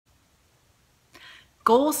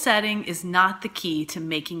Goal setting is not the key to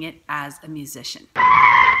making it as a musician.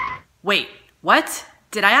 Wait, what?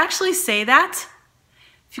 Did I actually say that?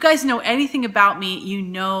 If you guys know anything about me, you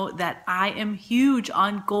know that I am huge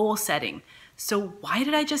on goal setting. So why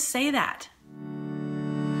did I just say that?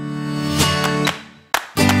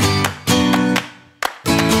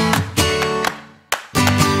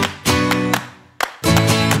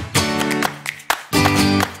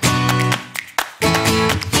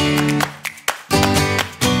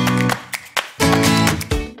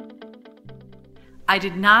 I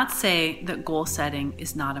did not say that goal setting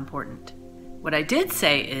is not important. What I did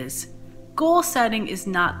say is, goal setting is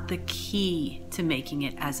not the key to making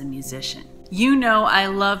it as a musician. You know I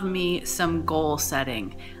love me some goal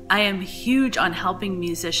setting. I am huge on helping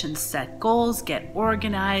musicians set goals, get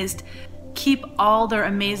organized, keep all their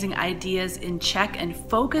amazing ideas in check, and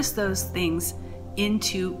focus those things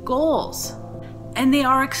into goals. And they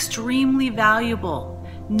are extremely valuable,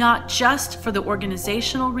 not just for the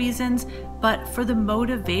organizational reasons, but for the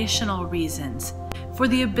motivational reasons, for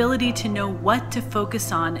the ability to know what to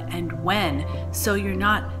focus on and when, so you're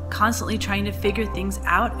not constantly trying to figure things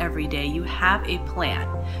out every day. You have a plan.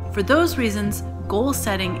 For those reasons, goal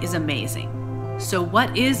setting is amazing. So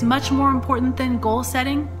what is much more important than goal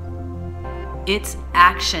setting? It's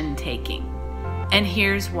action taking. And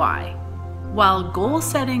here's why. While goal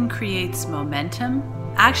setting creates momentum,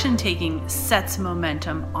 action taking sets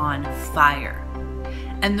momentum on fire.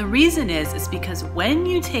 And the reason is because when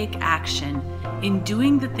you take action in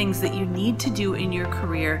doing the things that you need to do in your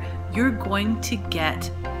career, you're going to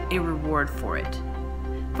get a reward for it.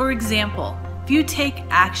 For example, if you take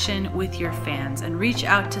action with your fans and reach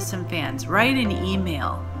out to some fans, write an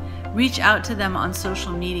email, reach out to them on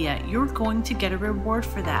social media, you're going to get a reward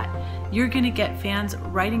for that. You're going to get fans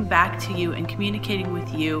writing back to you and communicating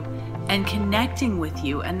with you and connecting with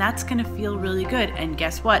you, and that's going to feel really good. And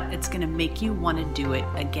guess what? It's going to make you want to do it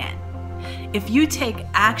again. If you take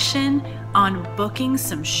action on booking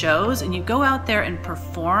some shows and you go out there and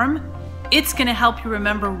perform, it's going to help you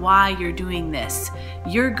remember why you're doing this.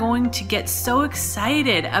 You're going to get so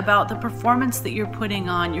excited about the performance that you're putting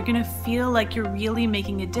on. You're going to feel like you're really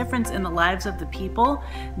making a difference in the lives of the people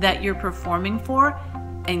that you're performing for.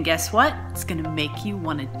 And guess what? It's going to make you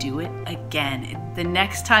want to do it again. The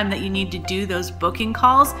next time that you need to do those booking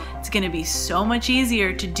calls, it's going to be so much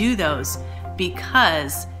easier to do those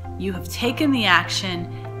because you have taken the action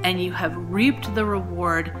and you have reaped the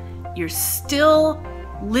reward. You're still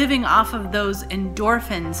living off of those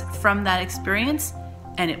endorphins from that experience,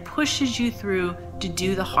 and it pushes you through to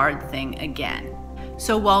do the hard thing again.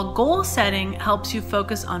 So while goal setting helps you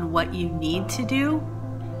focus on what you need to do,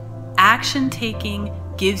 action taking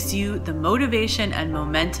gives you the motivation and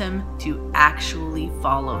momentum to actually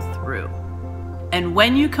follow through. And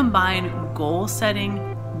when you combine goal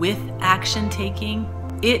setting with action taking,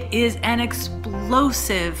 it is an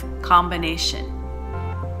explosive combination.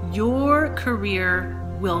 Your career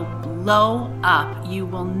will blow up. You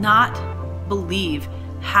will not believe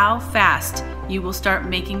how fast you will start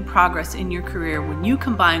making progress in your career when you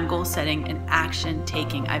combine goal setting and action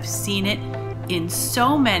taking. I've seen it in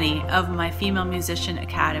so many of my Female Musician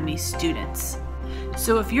Academy students.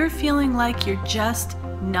 So if you're feeling like you're just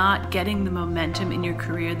not getting the momentum in your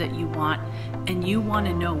career that you want, and you want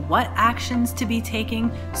to know what actions to be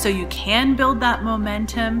taking so you can build that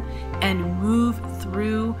momentum and move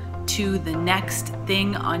through to the next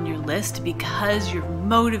thing on your list because you're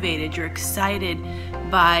motivated, you're excited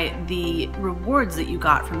by the rewards that you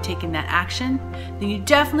got from taking that action, then you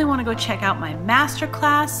definitely want to go check out my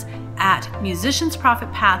masterclass at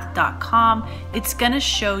musiciansprofitpath.com. It's going to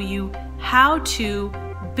show you how to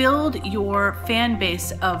build your fan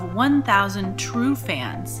base of 1,000 true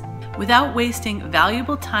fans without wasting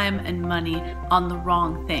valuable time and money on the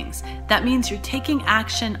wrong things. That means you're taking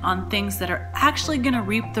action on things that are actually going to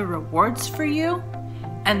reap the rewards for you,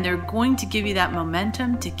 and they're going to give you that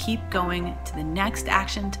momentum to keep going to the next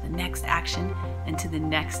action, to the next action, and to the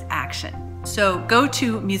next action. So go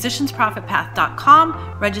to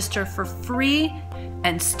musiciansprofitpath.com, register for free,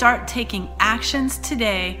 and start taking actions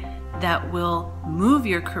today that will move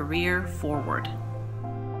your career forward.